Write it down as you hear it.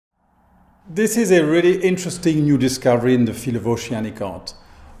This is a really interesting new discovery in the field of oceanic art.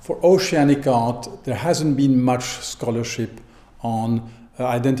 For oceanic art, there hasn't been much scholarship on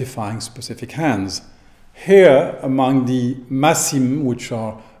identifying specific hands. Here, among the Massim, which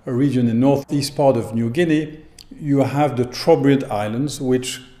are a region in the northeast part of New Guinea, you have the Trobriand Islands,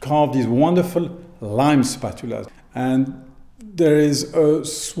 which carve these wonderful lime spatulas. And there is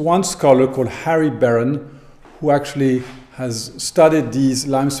one scholar called Beran who actually has studied these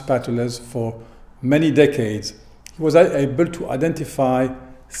lime spatulas for many decades. He was able to identify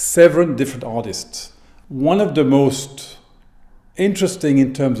 7 different artists. One of the most interesting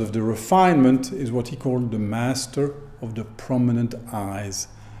in terms of the refinement is what he called the master of the prominent eyes.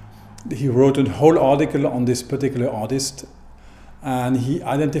 He wrote a whole article on this particular artist, and he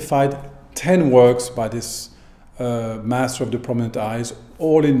identified 10 works by this master of the prominent eyes,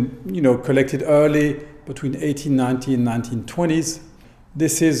 all collected early between 1890 and 1920s.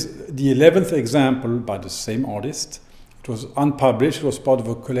 This is the 11th example by the same artist. It was unpublished. It was part of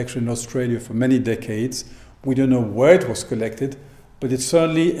a collection in Australia for many decades. We don't know where it was collected, but it's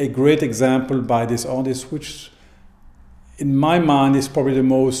certainly a great example by this artist, which in my mind is probably the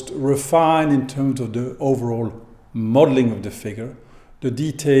most refined in terms of the overall modeling of the figure. The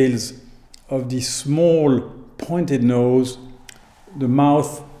details of the small pointed nose, the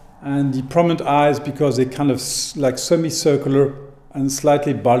mouth, and the prominent eyes, because they're kind of like semicircular and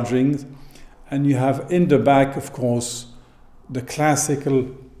slightly bulging. And you have in the back, of course, the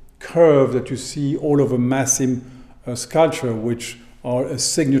classical curve that you see all over Massim sculpture, which are a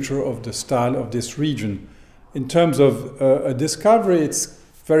signature of the style of this region. In terms of a discovery, it's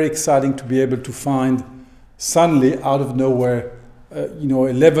very exciting to be able to find suddenly out of nowhere,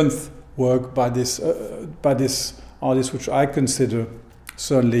 11th work by this artist, which I consider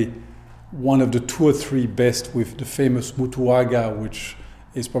certainly one of the 2 or 3 best, with the famous Mutuaga, which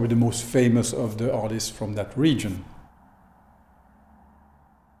is probably the most famous of the artists from that region.